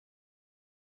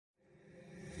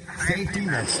Safety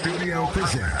Net Studio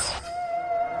presents.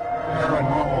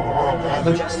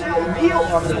 But just how real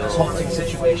are those haunting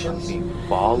situations? Being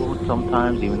followed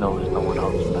sometimes, even though there's no one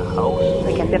else in the house.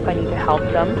 I guess if I need to help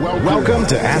them. Welcome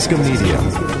to Ask a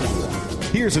Medium.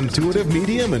 Here's intuitive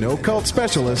medium and occult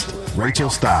specialist,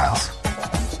 Rachel Stiles.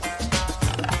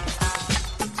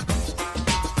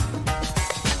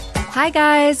 Hi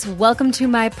guys, welcome to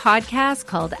my podcast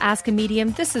called Ask a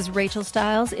Medium. This is Rachel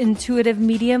Stiles, intuitive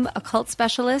medium, occult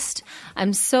specialist.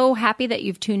 I'm so happy that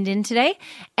you've tuned in today.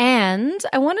 And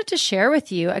I wanted to share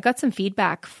with you, I got some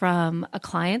feedback from a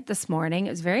client this morning.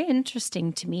 It was very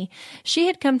interesting to me. She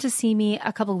had come to see me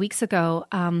a couple weeks ago.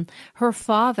 Her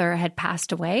father had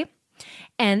passed away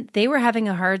and they were having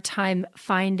a hard time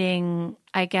finding,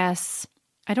 I guess,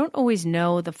 I don't always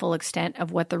know the full extent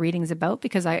of what the reading's about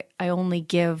because I only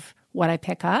give what I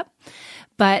pick up,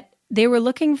 but they were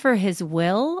looking for his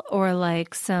will or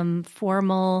like some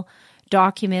formal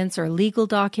documents or legal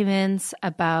documents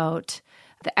about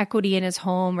the equity in his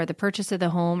home or the purchase of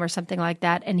the home or something like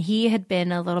that. And he had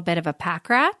been a little bit of a pack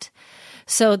rat.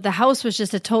 So the house was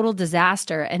just a total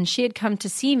disaster. And she had come to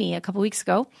see me a couple weeks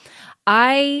ago.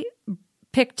 I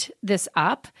picked this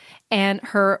up and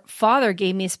her father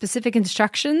gave me specific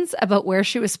instructions about where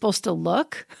she was supposed to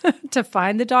look to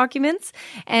find the documents.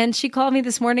 And she called me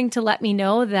this morning to let me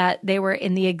know that they were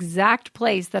in the exact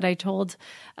place that I told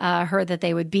her that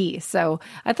they would be. So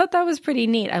I thought that was pretty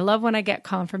neat. I love when I get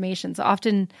confirmations.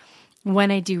 Often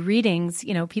when I do readings,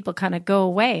 you know, people kind of go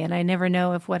away and I never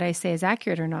know if what I say is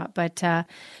accurate or not. But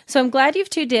so I'm glad you've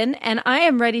tuned in and I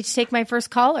am ready to take my first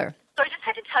caller. So I just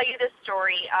had to tell you this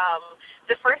story.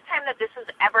 The first time that this has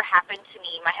ever happened to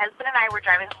me, my husband and I were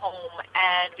driving home,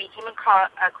 and we came across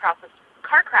a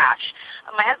car crash.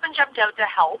 My husband jumped out to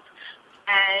help,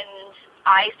 and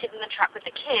I stayed in the truck with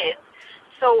the kids.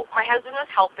 So my husband was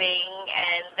helping,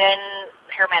 and then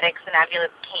paramedics and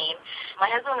ambulance came. My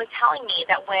husband was telling me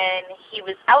that when he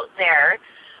was out there,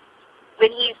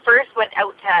 when he first went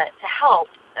out to help,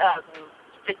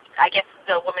 I guess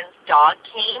the woman's dog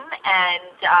came, and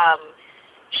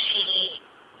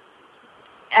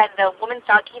the woman's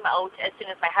dog came out as soon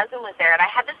as my husband was there, and I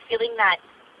had this feeling that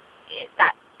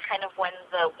kind of when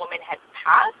the woman had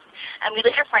passed, and we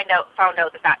later found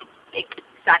out that that's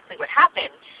exactly what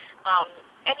happened.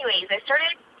 Anyways,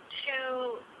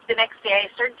 the next day,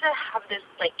 I started to have this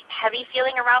like heavy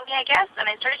feeling around me, I guess, and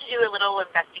I started to do a little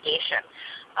investigation,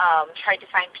 tried to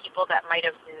find people that might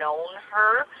have known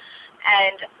her.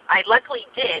 And I luckily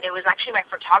did. It was actually my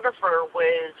photographer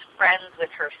was friends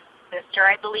with her sister,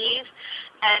 I believe.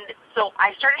 And so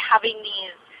I started having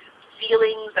these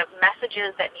feelings of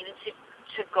messages that needed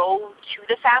to go to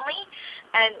the family.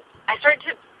 And I started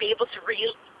to be able to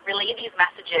relay these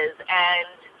messages. And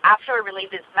after I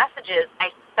relayed these messages, I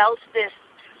felt this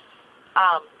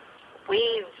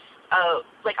wave,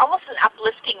 like almost an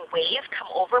uplifting wave come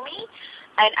over me.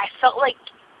 And I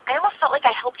almost felt like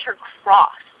I helped her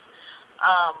cross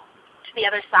to the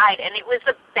other side, and it was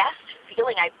the best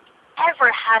feeling I've ever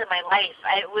had in my life.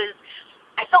 I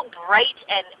felt bright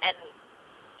and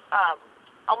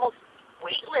almost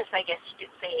weightless, I guess you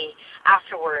could say,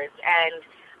 afterwards. And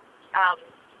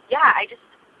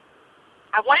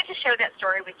I wanted to share that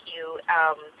story with you,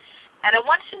 and I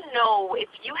want to know if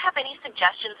you have any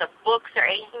suggestions of books or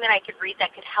anything that I could read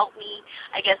that could help me,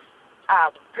 I guess,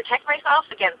 protect myself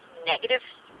against negative.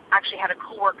 Actually had a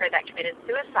coworker that committed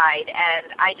suicide,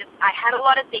 and I had a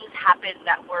lot of things happen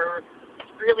that were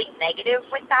really negative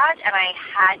with that, and I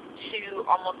had to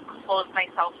almost close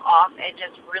myself off and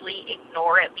just really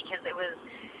ignore it because it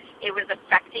was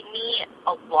affecting me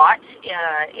a lot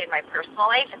in my personal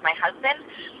life with my husband.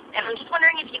 And I'm just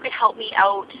wondering if you could help me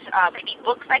out, maybe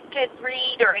books I could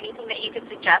read or anything that you could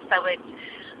suggest that would,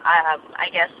 I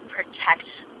guess, protect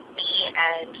me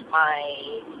and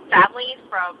my family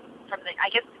from the,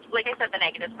 I guess, like I said, the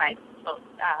negative side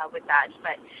with that.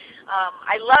 But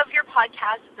I love your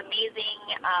podcast. It's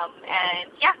amazing. And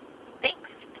yeah, thanks.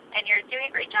 And you're doing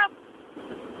a great job.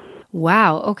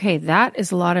 Wow. Okay. That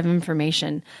is a lot of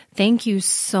information. Thank you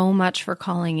so much for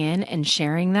calling in and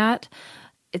sharing that.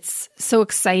 It's so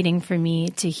exciting for me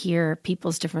to hear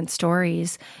people's different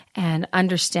stories and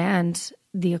understand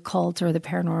the occult or the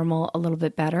paranormal a little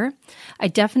bit better. I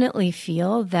definitely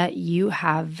feel that you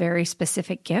have very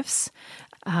specific gifts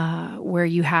where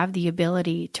you have the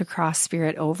ability to cross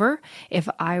spirit over. If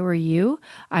I were you,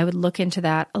 I would look into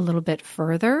that a little bit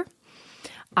further.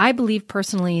 I believe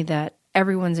personally that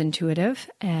everyone's intuitive,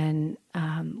 and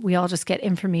we all just get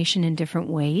information in different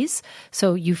ways.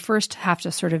 So you first have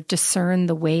to sort of discern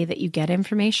the way that you get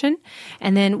information.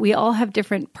 And then we all have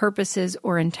different purposes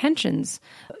or intentions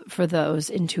for those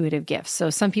intuitive gifts. So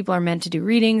some people are meant to do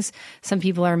readings. Some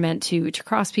people are meant to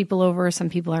cross people over. Some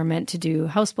people are meant to do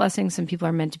house blessings. Some people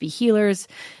are meant to be healers,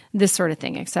 this sort of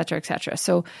thing, et cetera, et cetera.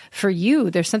 So for you,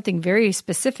 there's something very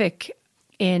specific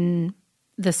in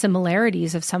the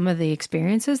similarities of some of the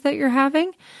experiences that you're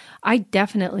having. I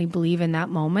definitely believe in that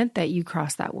moment that you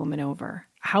crossed that woman over.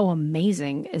 How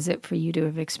amazing is it for you to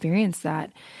have experienced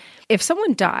that? If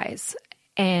someone dies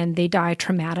and they die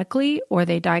traumatically or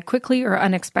they die quickly or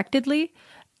unexpectedly,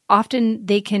 often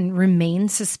they can remain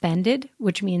suspended,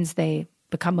 which means they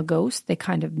become a ghost. They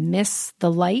kind of miss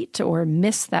the light or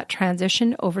miss that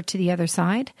transition over to the other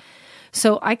side.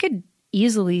 So I could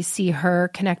easily see her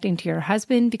connecting to your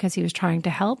husband because he was trying to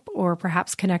help, or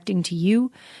perhaps connecting to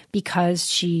you because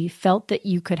she felt that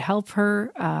you could help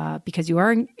her because you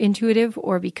are intuitive,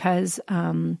 or because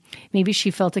maybe she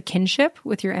felt a kinship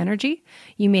with your energy.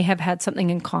 You may have had something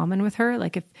in common with her.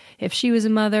 Like if she was a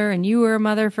mother and you were a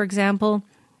mother, for example,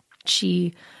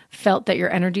 she felt that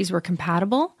your energies were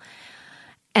compatible.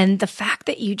 And the fact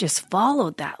that you just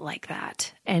followed that like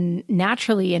that and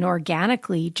naturally and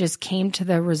organically just came to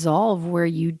the resolve where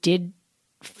you did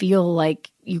feel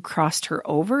like you crossed her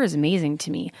over is amazing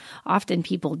to me. Often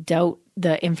people doubt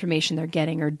the information they're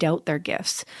getting or doubt their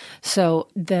gifts. So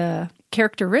the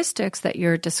characteristics that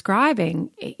you're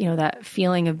describing, that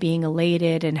feeling of being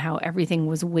elated and how everything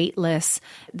was weightless,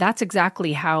 that's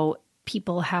exactly how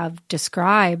people have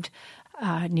described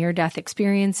near-death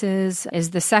experiences. Is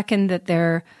the second that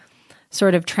they're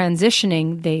sort of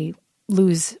transitioning, they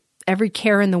lose every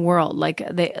care in the world, like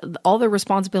all their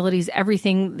responsibilities,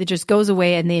 everything that just goes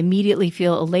away, and they immediately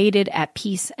feel elated, at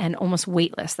peace, and almost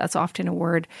weightless. That's often a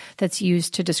word that's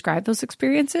used to describe those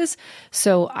experiences.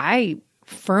 So I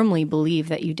firmly believe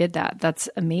that you did that. That's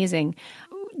amazing.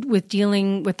 With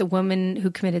dealing with the woman who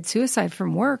committed suicide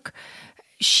from work,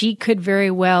 she could very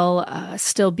well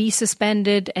still be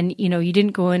suspended. And, you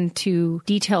didn't go into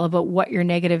detail about what your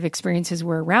negative experiences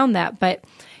were around that. But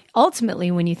ultimately,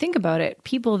 when you think about it,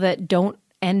 people that don't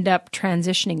end up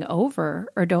transitioning over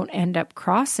or don't end up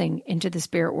crossing into the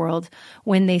spirit world,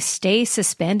 when they stay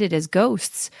suspended as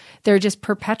ghosts, they're just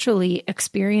perpetually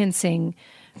experiencing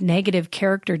negative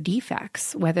character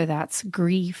defects, whether that's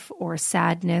grief or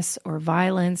sadness or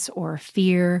violence or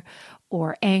fear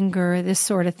or anger, this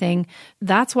sort of thing.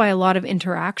 That's why a lot of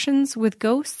interactions with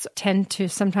ghosts tend to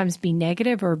sometimes be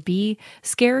negative or be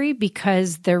scary,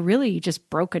 because they're really just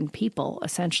broken people,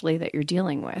 essentially, that you're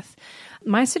dealing with.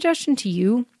 My suggestion to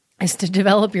you is to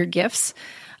develop your gifts.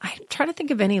 I'm trying to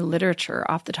think of any literature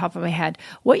off the top of my head.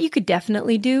 What you could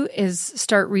definitely do is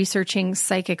start researching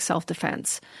psychic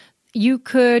self-defense. You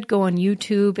could go on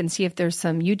YouTube and see if there's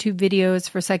some YouTube videos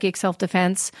for psychic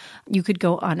self-defense. You could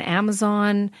go on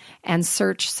Amazon and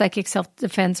search psychic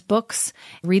self-defense books,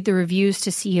 read the reviews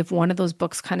to see if one of those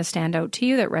books kind of stand out to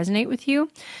you, that resonate with you.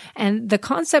 And the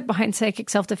concept behind psychic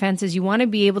self-defense is you want to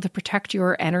be able to protect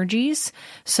your energies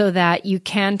so that you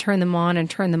can turn them on and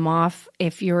turn them off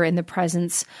if you're in the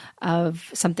presence of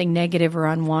something negative or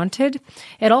unwanted.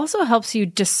 It also helps you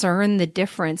discern the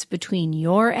difference between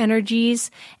your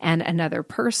energies and another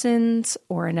person's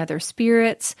or another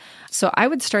spirit's. So I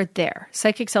would start there.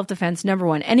 Psychic self-defense, number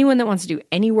one. Anyone that wants to do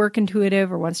any work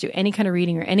intuitive or wants to do any kind of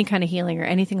reading or any kind of healing or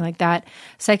anything like that,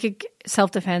 psychic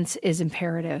self-defense is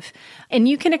imperative. And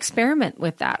you can experiment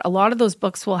with that. A lot of those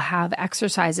books will have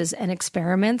exercises and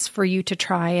experiments for you to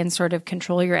try and sort of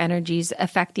control your energies,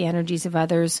 affect the energies of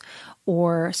others,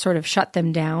 or sort of shut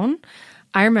them down.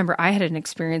 I remember I had an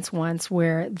experience once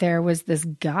where there was this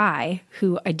guy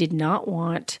who I did not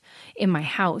want in my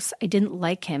house. I didn't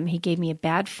like him. He gave me a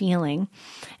bad feeling.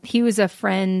 He was a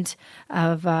friend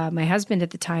of my husband at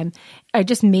the time. I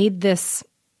just made this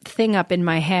thing up in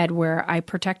my head where I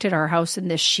protected our house in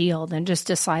this shield and just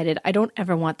decided I don't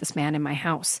ever want this man in my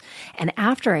house. And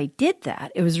after I did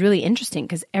that, it was really interesting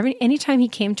because anytime he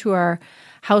came to our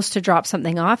house to drop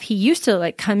something off, he used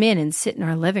to come in and sit in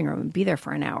our living room and be there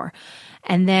for an hour.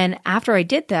 And then after I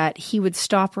did that, he would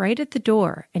stop right at the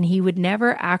door and he would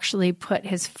never actually put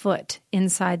his foot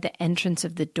inside the entrance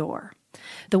of the door.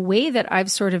 The way that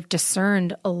I've sort of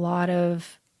discerned a lot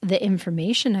of the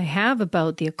information I have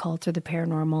about the occult or the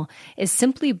paranormal is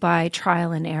simply by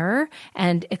trial and error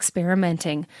and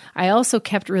experimenting. I also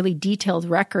kept really detailed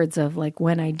records of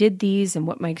when I did these and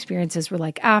what my experiences were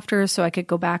like after, so I could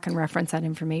go back and reference that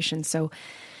information. So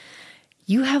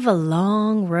you have a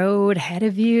long road ahead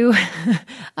of you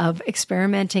of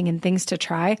experimenting and things to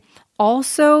try.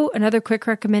 Also, another quick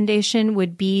recommendation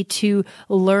would be to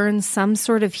learn some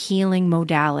sort of healing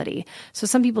modality. So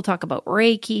some people talk about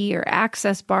Reiki or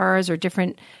access bars or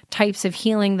different types of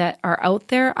healing that are out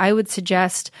there. I would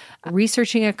suggest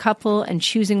researching a couple and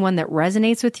choosing one that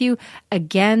resonates with you.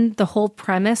 Again, the whole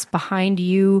premise behind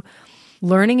you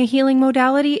learning a healing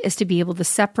modality is to be able to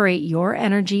separate your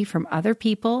energy from other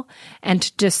people and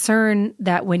to discern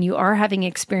that when you are having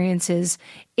experiences,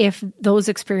 if those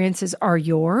experiences are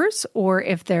yours or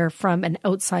if they're from an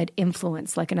outside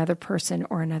influence like another person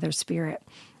or another spirit.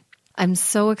 I'm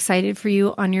so excited for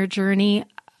you on your journey.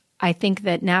 I think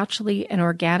that naturally and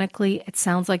organically, it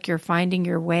sounds like you're finding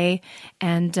your way.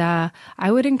 And I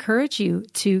would encourage you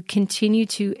to continue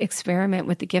to experiment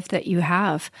with the gift that you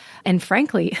have. And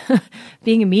frankly,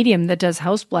 being a medium that does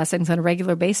house blessings on a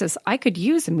regular basis, I could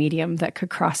use a medium that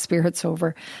could cross spirits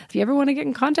over. If you ever want to get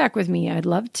in contact with me, I'd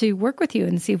love to work with you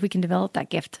and see if we can develop that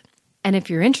gift. And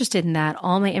if you're interested in that,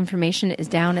 all my information is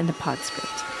down in the pod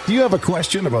script. Do you have a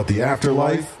question about the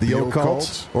afterlife, the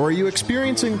occult, or are you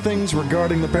experiencing things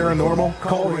regarding the paranormal?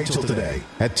 Call Rachel today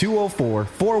at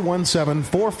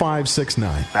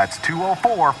 204-417-4569. That's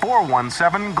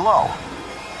 204-417-GLOW.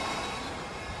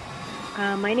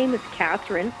 My name is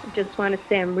Catherine. I just want to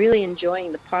say I'm really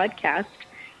enjoying the podcast.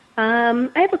 I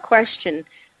have a question.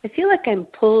 I feel like I'm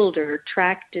pulled or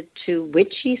attracted to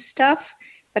witchy stuff,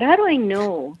 but how do I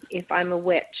know if I'm a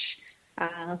witch?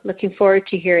 Looking forward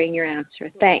to hearing your answer.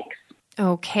 Thanks.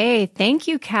 Okay. Thank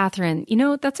you, Catherine. You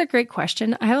know, that's a great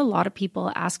question. I have a lot of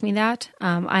people ask me that.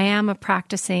 I am a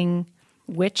practicing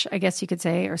witch, I guess you could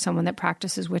say, or someone that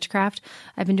practices witchcraft.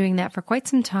 I've been doing that for quite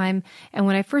some time. And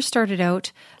when I first started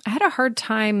out, I had a hard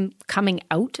time coming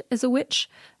out as a witch.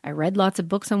 I read lots of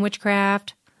books on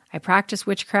witchcraft. I practiced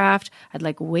witchcraft. I'd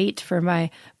wait for my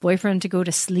boyfriend to go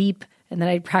to sleep, and then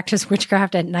I'd practice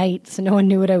witchcraft at night so no one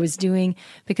knew what I was doing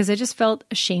because I just felt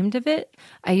ashamed of it.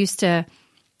 I used to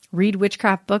read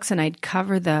witchcraft books and I'd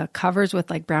cover the covers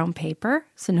with brown paper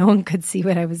so no one could see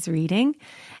what I was reading.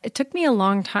 It took me a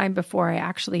long time before I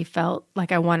actually felt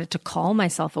like I wanted to call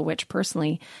myself a witch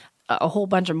personally, a whole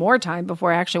bunch of more time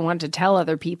before I actually wanted to tell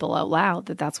other people out loud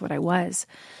that that's what I was.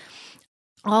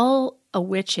 All a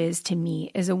witch is to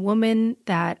me is a woman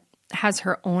that has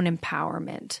her own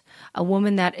empowerment, a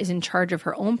woman that is in charge of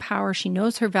her own power. She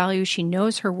knows her value, she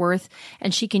knows her worth,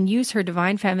 and she can use her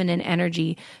divine feminine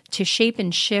energy to shape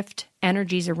and shift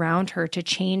energies around her to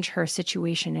change her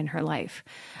situation in her life.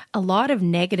 A lot of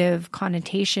negative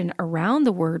connotation around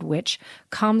the word witch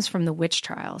comes from the witch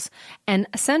trials. And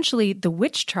essentially, the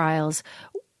witch trials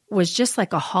was just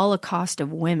like a Holocaust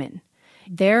of women.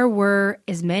 There were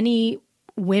as many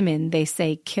women, they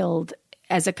say, killed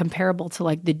as a comparable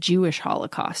to the Jewish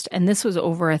Holocaust. And this was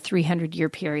over a 300-year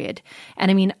period. And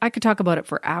I mean, I could talk about it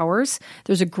for hours.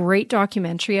 There's a great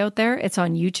documentary out there. It's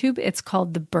on YouTube. It's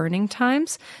called The Burning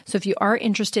Times. So if you are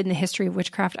interested in the history of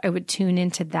witchcraft, I would tune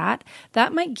into that.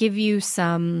 That might give you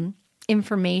some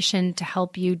information to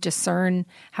help you discern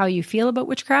how you feel about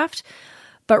witchcraft.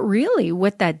 But really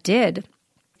what that did,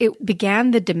 it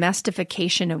began the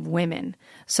domestication of women.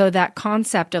 So that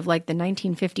concept of the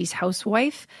 1950s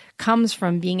housewife comes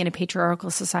from being in a patriarchal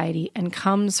society and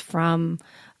comes from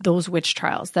those witch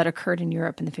trials that occurred in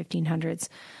Europe in the 1500s.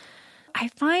 I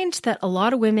find that a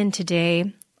lot of women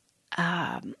today,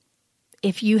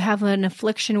 if you have an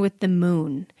affliction with the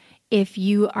moon, if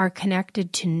you are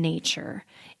connected to nature,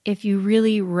 if you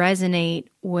really resonate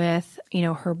with,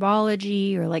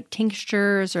 herbology or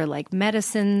tinctures or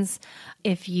medicines,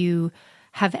 if you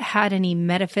have had any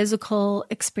metaphysical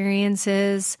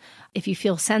experiences, if you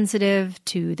feel sensitive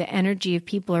to the energy of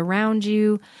people around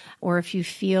you, or if you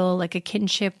feel like a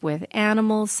kinship with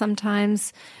animals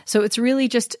sometimes. So it's really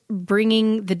just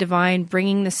bringing the divine,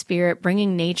 bringing the spirit,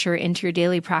 bringing nature into your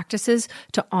daily practices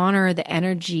to honor the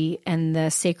energy and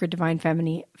the sacred divine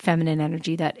feminine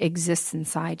energy that exists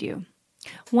inside you.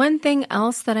 One thing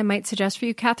else that I might suggest for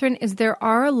you, Catherine, is there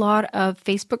are a lot of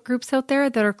Facebook groups out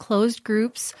there that are closed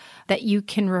groups that you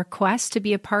can request to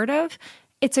be a part of.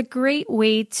 It's a great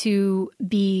way to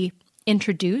be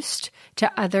introduced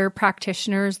to other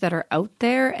practitioners that are out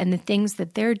there and the things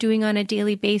that they're doing on a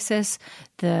daily basis,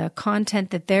 the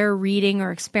content that they're reading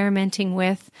or experimenting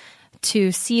with,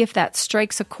 to see if that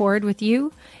strikes a chord with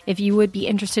you, if you would be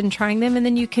interested in trying them, and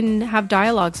then you can have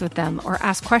dialogues with them or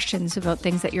ask questions about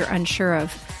things that you're unsure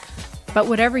of. But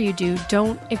whatever you do,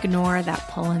 don't ignore that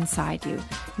pull inside you.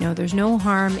 There's no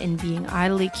harm in being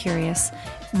idly curious.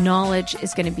 Knowledge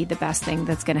is going to be the best thing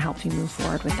that's going to help you move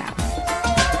forward with that.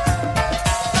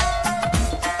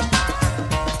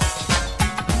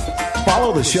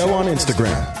 Follow the show on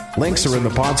Instagram. Links are in the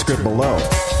podscript below.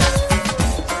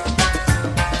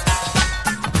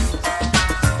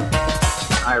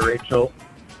 Hi, Rachel.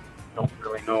 Don't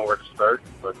really know where to start,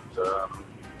 but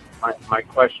my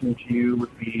question to you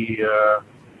would be, I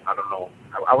don't know.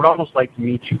 I would almost like to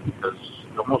meet you because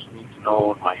you almost need to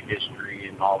know my history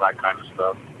and all that kind of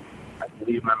stuff. I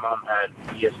believe my mom had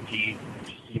ESP.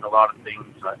 She's seen a lot of things.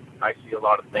 I see a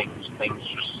lot of things.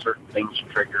 Certain things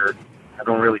trigger. I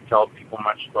don't really tell people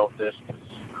much about this because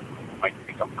I might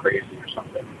think I'm crazy or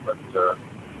something. But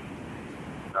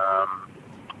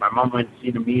my mom went to see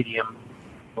the medium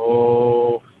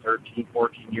 13,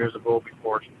 14 years ago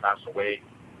before she passed away.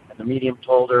 And the medium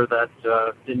told her that,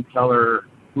 didn't tell her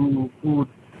who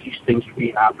these things would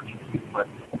be happening to, but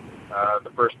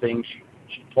the first thing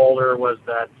she told her was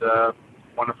that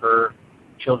one of her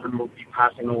children would be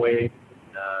passing away.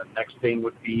 Next thing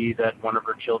would be that one of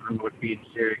her children would be in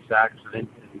a serious accident,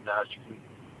 and she couldn't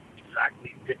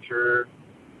exactly picture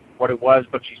what it was,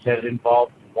 but she said it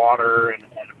involved water and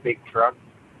a big truck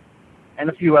and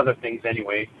a few other things.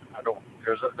 Anyway,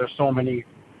 there's so many.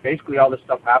 Basically, all this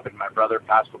stuff happened. My brother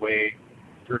passed away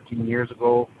 14 years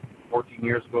ago.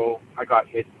 I got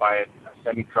hit by a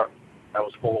semi-truck that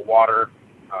was full of water.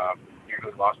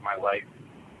 Nearly lost my life.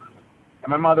 And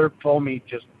my mother told me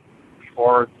just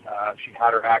before she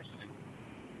had her accident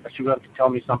that she wanted to tell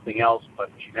me something else, but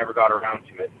she never got around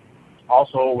to it.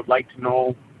 Also, would like to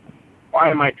know, why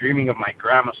am I dreaming of my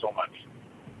grandma so much?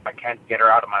 I can't get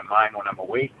her out of my mind when I'm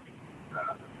awake.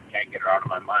 Can't get her out of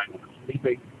my mind when I'm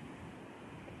sleeping.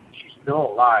 She's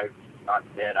still alive, not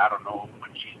dead. I don't know.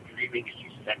 When she's dreaming, is she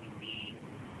sending me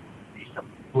some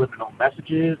subliminal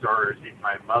messages, or is it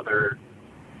my mother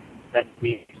sending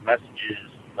me these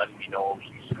messages, letting me know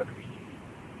she's going to be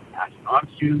passing on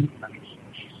soon? I mean,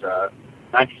 she's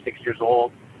 96 years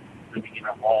old, living in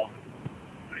a home.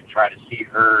 I'm going to try to see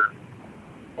her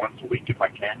once a week if I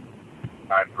can.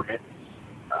 Time permits.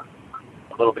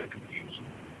 A little bit confused.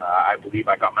 I believe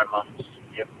I got my mom's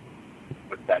gift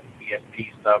with that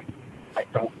ESP stuff. I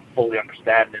don't fully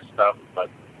understand this stuff, but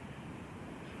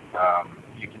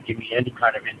if you can give me any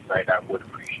kind of insight, I would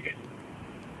appreciate it.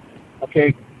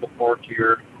 Okay, look forward to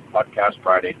your podcast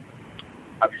Friday.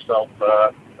 Have yourself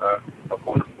a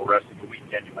wonderful rest of the week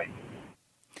anyway.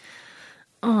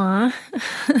 Aw,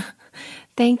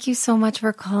 thank you so much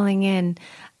for calling in.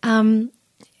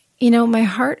 My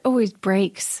heart always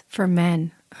breaks for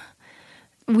men.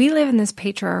 We live in this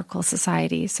patriarchal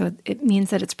society, so it means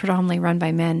that it's predominantly run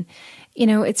by men.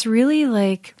 It's really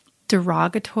like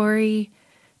derogatory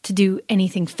to do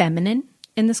anything feminine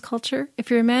in this culture. If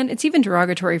you're a man, it's even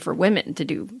derogatory for women to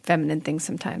do feminine things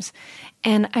sometimes.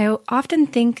 And I often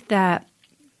think that,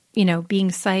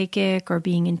 being psychic or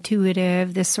being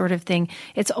intuitive, this sort of thing,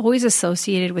 it's always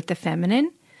associated with the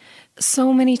feminine.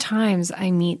 So many times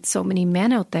I meet so many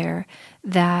men out there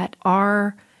that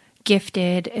are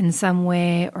gifted in some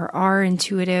way or are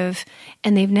intuitive,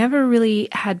 and they've never really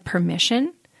had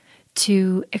permission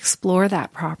to explore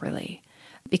that properly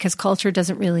because culture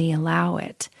doesn't really allow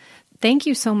it. Thank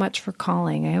you so much for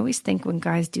calling. I always think when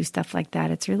guys do stuff like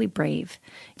that, it's really brave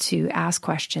to ask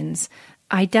questions.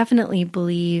 I definitely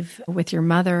believe with your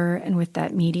mother and with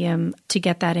that medium to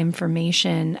get that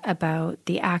information about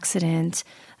the accident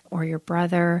or your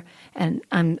brother. And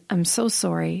I'm so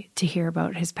sorry to hear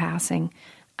about his passing.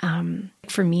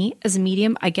 For me, as a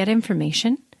medium, I get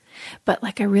information, but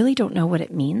I really don't know what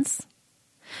it means.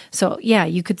 So yeah,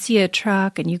 you could see a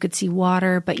truck and you could see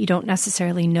water, but you don't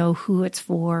necessarily know who it's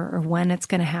for or when it's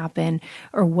going to happen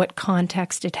or what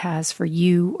context it has for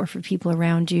you or for people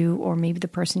around you or maybe the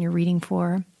person you're reading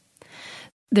for.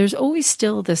 There's always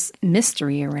still this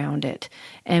mystery around it.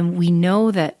 And we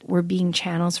know that we're being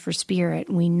channels for spirit.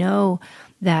 We know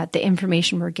that the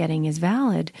information we're getting is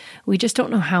valid. We just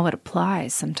don't know how it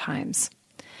applies sometimes.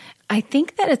 I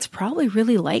think that it's probably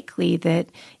really likely that,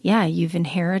 you've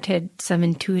inherited some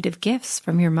intuitive gifts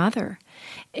from your mother.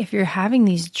 If you're having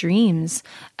these dreams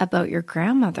about your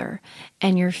grandmother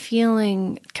and you're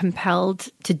feeling compelled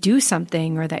to do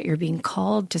something or that you're being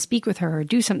called to speak with her or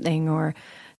do something or,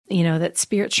 that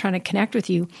spirit's trying to connect with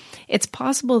you, it's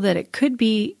possible that it could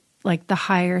be like the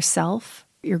higher self,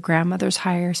 your grandmother's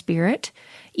higher spirit,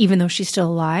 even though she's still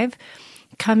alive,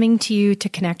 coming to you to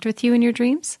connect with you in your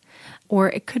dreams. Or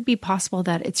it could be possible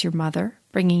that it's your mother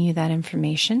bringing you that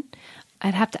information.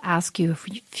 I'd have to ask you a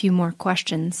few more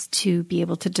questions to be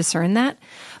able to discern that.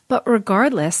 But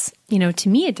regardless, to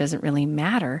me, it doesn't really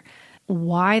matter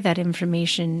why that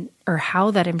information or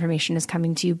how that information is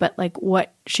coming to you, but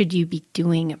what should you be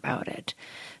doing about it?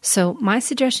 So my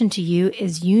suggestion to you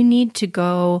is you need to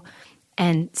go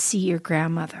and see your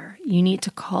grandmother. You need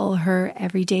to call her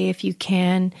every day if you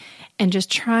can, and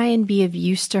just try and be of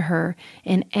use to her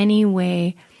in any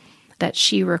way that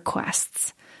she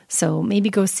requests. So maybe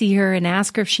go see her and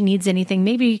ask her if she needs anything.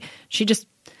 Maybe she just,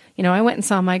 I went and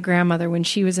saw my grandmother when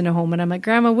she was in a home, and I'm like,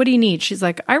 Grandma, what do you need? She's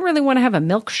like, I really want to have a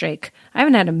milkshake. I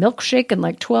haven't had a milkshake in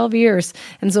like 12 years.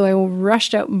 And so I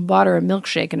rushed out and bought her a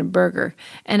milkshake and a burger,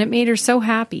 and it made her so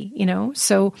happy,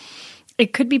 So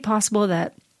it could be possible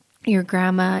that your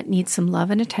grandma needs some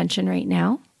love and attention right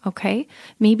now. Okay.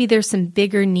 Maybe there's some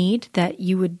bigger need that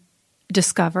you would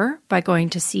discover by going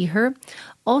to see her.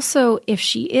 Also, if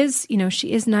she is,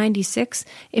 she is 96,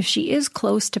 if she is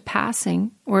close to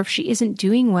passing, or if she isn't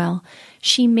doing well,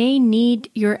 she may need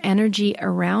your energy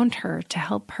around her to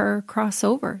help her cross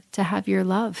over, to have your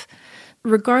love.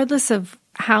 Regardless of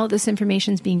how this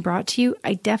information is being brought to you,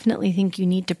 I definitely think you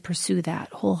need to pursue that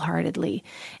wholeheartedly.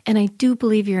 And I do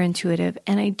believe you're intuitive.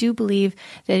 And I do believe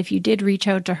that if you did reach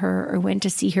out to her or went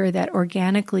to see her, that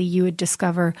organically you would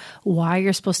discover why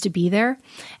you're supposed to be there.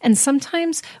 And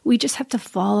sometimes we just have to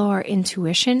follow our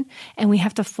intuition, and we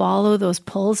have to follow those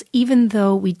pulls, even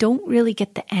though we don't really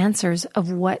get the answers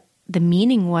of what the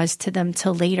meaning was to them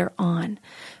till later on.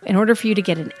 In order for you to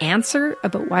get an answer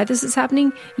about why this is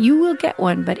happening, you will get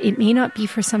one, but it may not be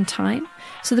for some time.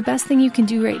 So the best thing you can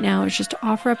do right now is just to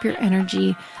offer up your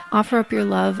energy, offer up your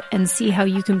love, and see how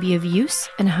you can be of use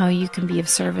and how you can be of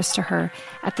service to her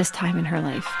at this time in her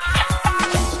life.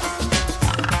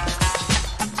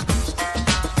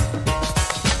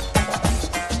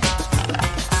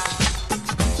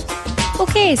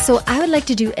 Okay, so I would like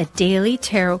to do a daily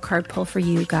tarot card pull for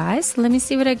you guys. Let me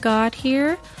see what I got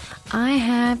here. I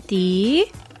have the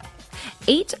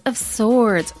 8 of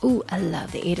Swords. Ooh, I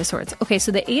love the 8 of Swords. Okay,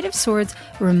 so the 8 of Swords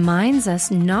reminds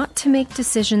us not to make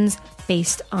decisions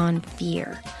based on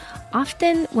fear.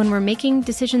 Often when we're making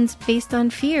decisions based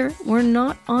on fear, we're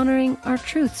not honoring our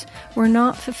truths. We're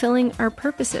not fulfilling our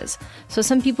purposes. So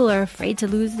some people are afraid to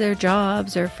lose their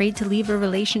jobs, or afraid to leave a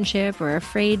relationship, or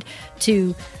afraid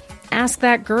to ask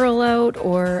that girl out,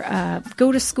 or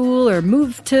go to school, or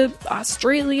move to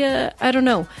Australia. I don't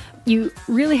know. You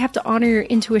really have to honor your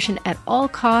intuition at all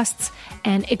costs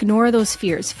and ignore those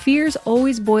fears. Fears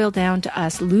always boil down to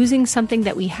us losing something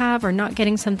that we have or not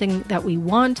getting something that we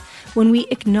want. When we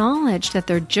acknowledge that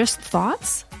they're just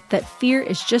thoughts, that fear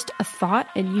is just a thought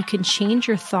and you can change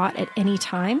your thought at any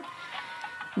time,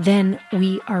 then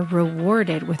we are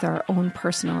rewarded with our own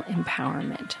personal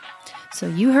empowerment. So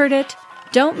you heard it.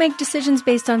 Don't make decisions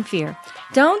based on fear.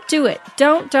 Don't do it.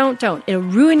 Don't. It'll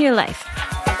ruin your life.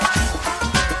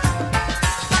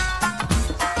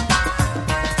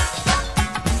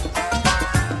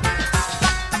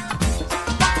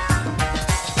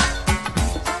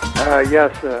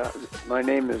 Yes, my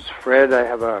name is Fred. I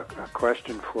have a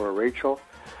question for Rachel.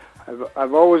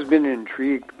 I've always been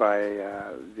intrigued by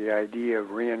the idea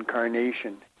of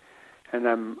reincarnation, and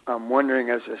I'm wondering,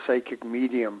 as a psychic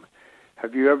medium,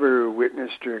 have you ever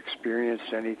witnessed or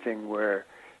experienced anything where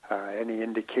any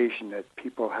indication that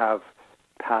people have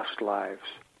past lives?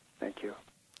 Thank you.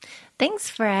 Thanks,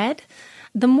 Fred.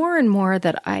 The more and more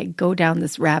that I go down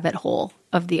this rabbit hole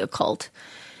of the occult,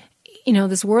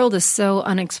 this world is so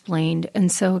unexplained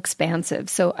and so expansive.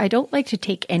 So I don't like to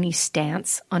take any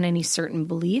stance on any certain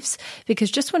beliefs, because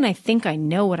just when I think I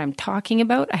know what I'm talking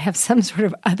about, I have some sort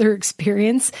of other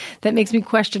experience that makes me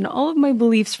question all of my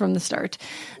beliefs from the start.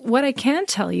 What I can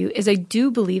tell you is I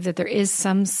do believe that there is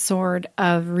some sort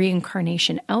of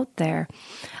reincarnation out there.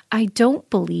 I don't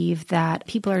believe that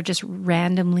people are just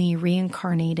randomly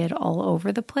reincarnated all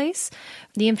over the place.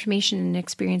 The information and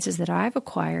experiences that I've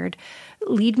acquired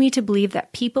lead me to believe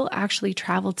that people actually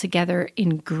travel together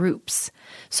in groups.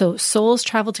 So souls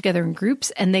travel together in groups,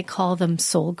 and they call them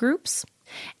soul groups.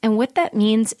 And what that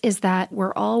means is that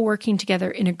we're all working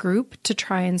together in a group to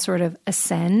try and sort of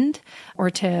ascend, or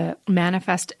to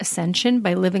manifest ascension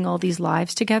by living all these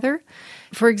lives together.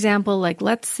 For example, like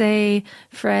let's say,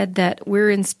 Fred, that we're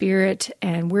in spirit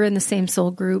and we're in the same soul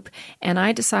group, and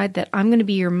I decide that I'm going to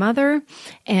be your mother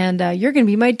and you're going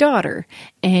to be my daughter,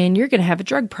 and you're going to have a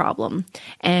drug problem.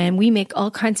 And we make all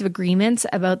kinds of agreements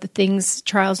about the things,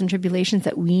 trials and tribulations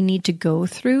that we need to go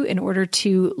through in order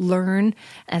to learn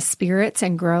as spirits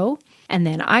and grow. And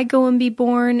then I go and be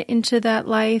born into that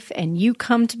life, and you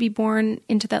come to be born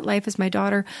into that life as my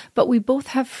daughter, but we both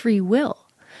have free will.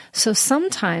 So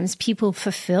sometimes people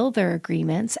fulfill their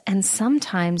agreements and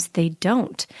sometimes they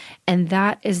don't. And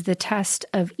that is the test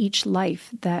of each life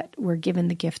that we're given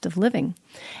the gift of living.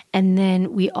 And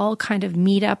then we all kind of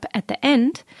meet up at the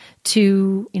end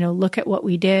to, look at what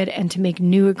we did and to make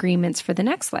new agreements for the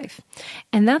next life.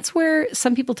 And that's where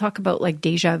some people talk about like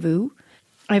deja vu.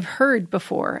 I've heard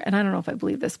before, and I don't know if I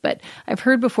believe this, but I've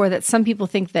heard before that some people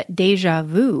think that déjà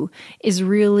vu is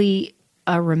really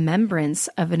a remembrance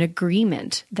of an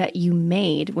agreement that you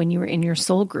made when you were in your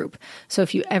soul group. So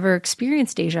if you ever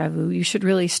experience déjà vu, you should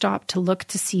really stop to look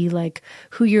to see like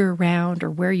who you're around or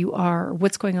where you are or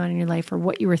what's going on in your life or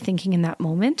what you were thinking in that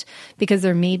moment, because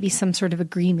there may be some sort of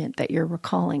agreement that you're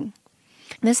recalling.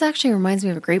 This actually reminds me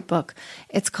of a great book.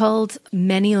 It's called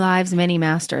Many Lives, Many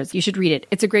Masters. You should read it.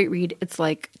 It's a great read. It's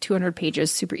like 200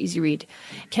 pages, super easy read.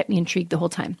 Kept me intrigued the whole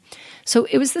time. So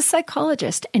it was this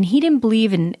psychologist, and he didn't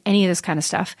believe in any of this kind of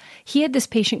stuff. He had this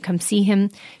patient come see him.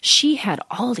 She had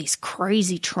all these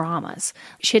crazy traumas.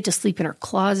 She had to sleep in her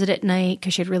closet at night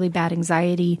because she had really bad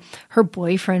anxiety. Her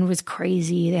boyfriend was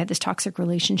crazy. They had this toxic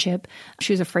relationship.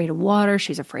 She was afraid of water.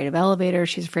 She was afraid of elevators.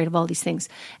 She was afraid of all these things.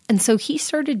 And so he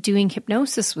started doing hypnosis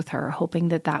with her, hoping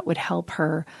that that would help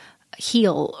her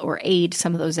heal or aid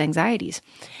some of those anxieties.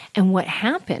 And what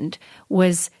happened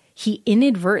was he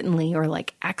inadvertently or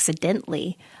like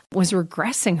accidentally was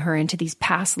regressing her into these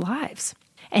past lives.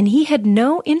 And he had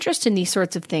no interest in these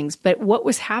sorts of things, but what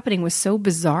was happening was so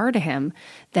bizarre to him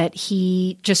that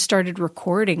he just started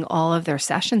recording all of their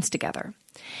sessions together.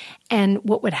 And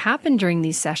what would happen during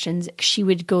these sessions, she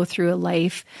would go through a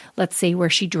life, let's say, where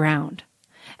she drowned.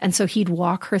 And so he'd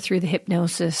walk her through the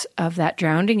hypnosis of that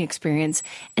drowning experience.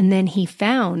 And then he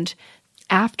found,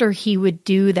 after he would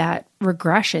do that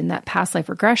regression, that past life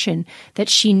regression, that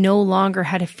she no longer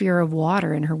had a fear of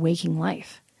water in her waking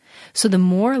life. So the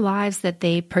more lives that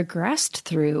they progressed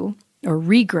through, or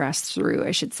regressed through, I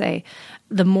should say,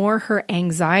 the more her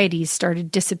anxieties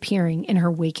started disappearing in her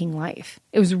waking life.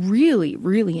 It was really,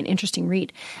 really an interesting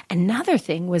read. Another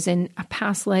thing was, in a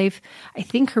past life, I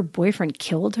think her boyfriend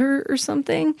killed her or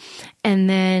something. And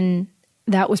then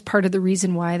that was part of the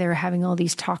reason why they were having all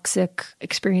these toxic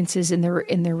experiences in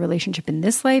their relationship in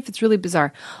this life. It's really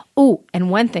bizarre. Oh,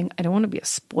 and one thing, I don't want to be a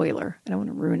spoiler. I don't want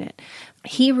to ruin it.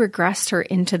 He regressed her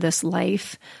into this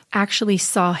life, actually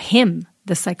saw him,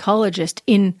 the psychologist,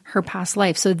 in her past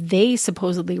life. So they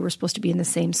supposedly were supposed to be in the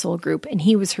same soul group, and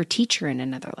he was her teacher in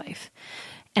another life.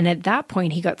 And at that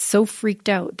point, he got so freaked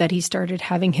out that he started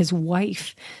having his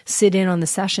wife sit in on the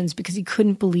sessions because he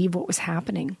couldn't believe what was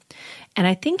happening. And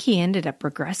I think he ended up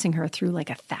regressing her through like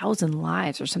 1,000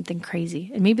 lives or something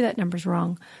crazy. And maybe that number's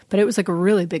wrong, but it was like a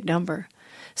really big number.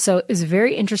 So it was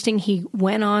very interesting. He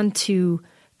went on to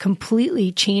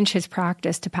completely change his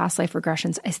practice to past life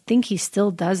regressions. I think he still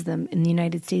does them in the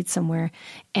United States somewhere,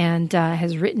 and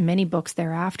has written many books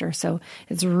thereafter. So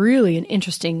it's really an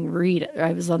interesting read.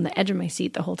 I was on the edge of my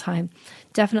seat the whole time.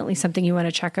 Definitely something you want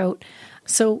to check out.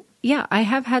 So yeah, I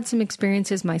have had some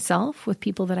experiences myself with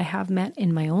people that I have met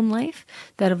in my own life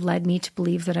that have led me to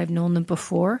believe that I've known them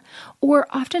before. Or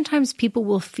oftentimes people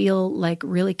will feel like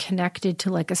really connected to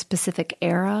like a specific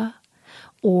era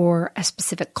or a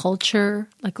specific culture.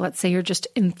 Like, let's say you're just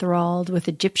enthralled with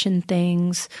Egyptian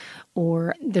things,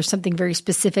 or there's something very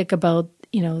specific about,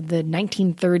 the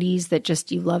 1930s that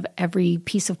just you love every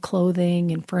piece of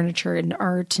clothing and furniture and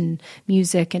art and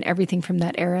music and everything from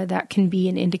that era. That can be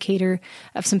an indicator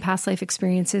of some past life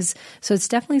experiences. So it's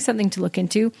definitely something to look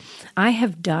into. I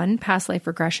have done past life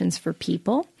regressions for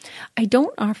people. I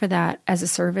don't offer that as a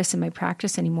service in my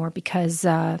practice anymore because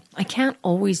I can't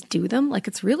always do them. Like,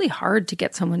 it's really hard to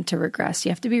get someone to regress.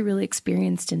 You have to be really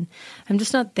experienced, and I'm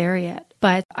just not there yet.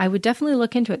 But I would definitely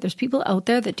look into it. There's people out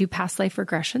there that do past life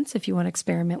regressions if you want to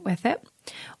experiment with it.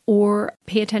 Or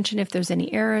pay attention if there's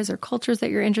any eras or cultures that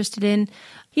you're interested in.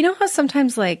 You know how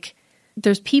sometimes like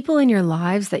there's people in your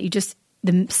lives that you just,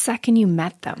 the second you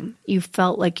met them, you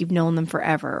felt like you've known them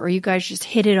forever, or you guys just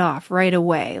hit it off right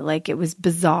away. Like, it was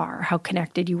bizarre how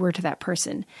connected you were to that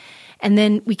person. And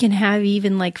then we can have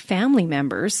even like family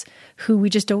members who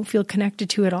we just don't feel connected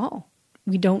to at all.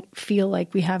 We don't feel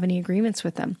like we have any agreements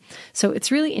with them. So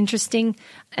it's really interesting.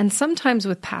 And sometimes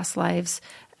with past lives,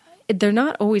 they're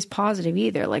not always positive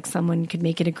either. Like, someone could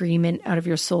make an agreement out of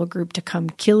your soul group to come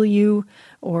kill you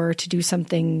or to do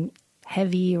something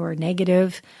heavy or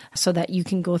negative so that you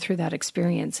can go through that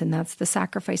experience. And that's the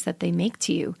sacrifice that they make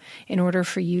to you in order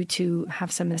for you to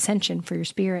have some ascension for your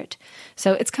spirit.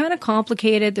 So it's kind of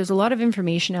complicated. There's a lot of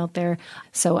information out there.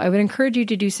 So I would encourage you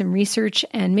to do some research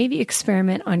and maybe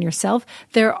experiment on yourself.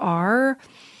 There are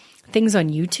things on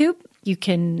YouTube. You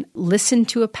can listen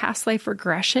to a past life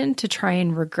regression to try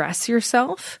and regress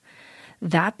yourself.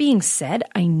 That being said,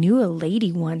 I knew a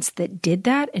lady once that did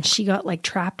that, and she got like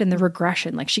trapped in the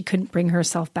regression. Like, she couldn't bring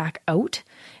herself back out.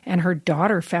 and her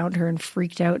daughter found her and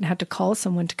freaked out and had to call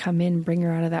someone to come in and bring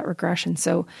her out of that regression.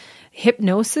 So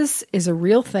hypnosis is a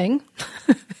real thing.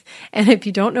 And if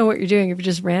you don't know what you're doing, if you're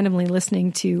just randomly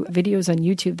listening to videos on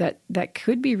YouTube, that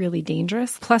could be really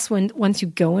dangerous. Plus, once you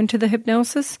go into the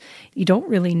hypnosis, you don't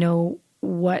really know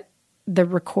what the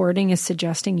recording is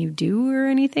suggesting you do or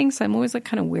anything. So I'm always like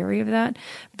kind of wary of that.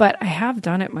 But I have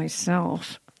done it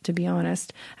myself, to be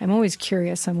honest. I'm always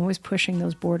curious. I'm always pushing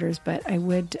those borders, but I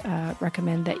would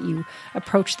recommend that you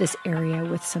approach this area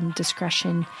with some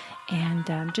discretion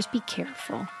and just be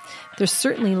careful. There's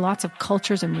certainly lots of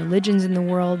cultures and religions in the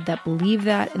world that believe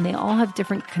that, and they all have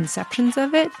different conceptions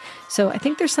of it. So I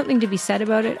think there's something to be said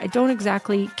about it. I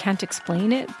can't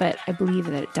explain it, but I believe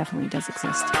that it definitely does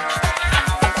exist.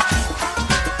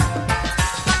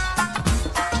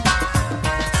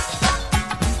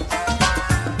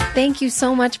 Thank you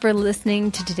so much for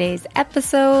listening to today's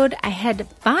episode. I had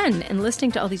fun in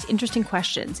listening to all these interesting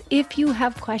questions. If you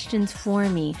have questions for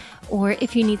me, or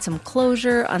if you need some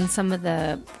closure on some of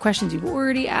the questions you've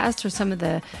already asked or some of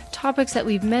the topics that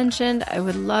we've mentioned, I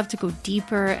would love to go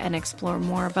deeper and explore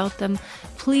more about them.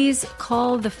 Please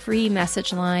call the free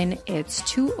message line. It's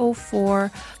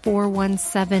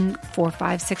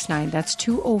 204-417-4569. That's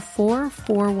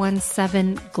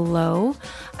 204-417-GLOW.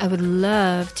 I would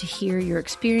love to hear your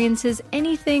experiences,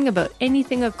 anything about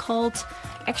anything occult,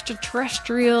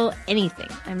 extraterrestrial, anything.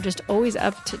 I'm just always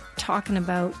up to talking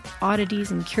about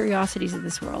oddities and curiosities of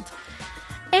this world.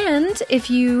 And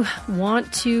if you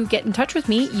want to get in touch with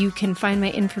me, you can find my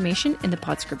information in the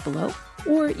podscript below,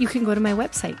 or you can go to my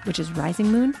website, which is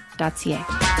risingmoon.ca.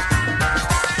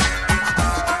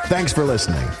 Thanks for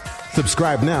listening.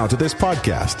 Subscribe now to this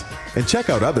podcast and check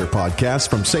out other podcasts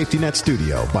from Safety Net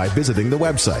Studio by visiting the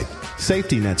website,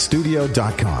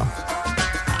 safetynetstudio.com.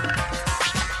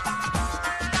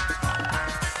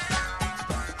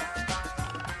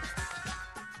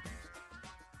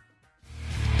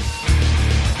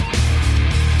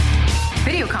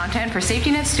 Video content for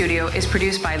Safety Net Studio is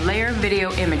produced by Layer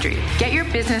Video Imagery. Get your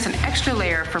business an extra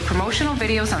layer for promotional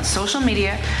videos on social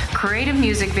media, creative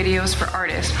music videos for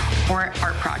artists, or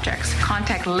art projects.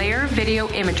 Contact Layer Video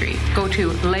Imagery. Go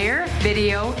to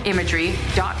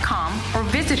layervideoimagery.com or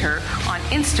visit her on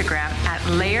Instagram at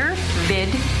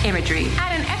layervidimagery.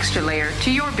 Add an extra layer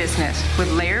to your business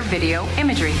with Layer Video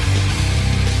Imagery.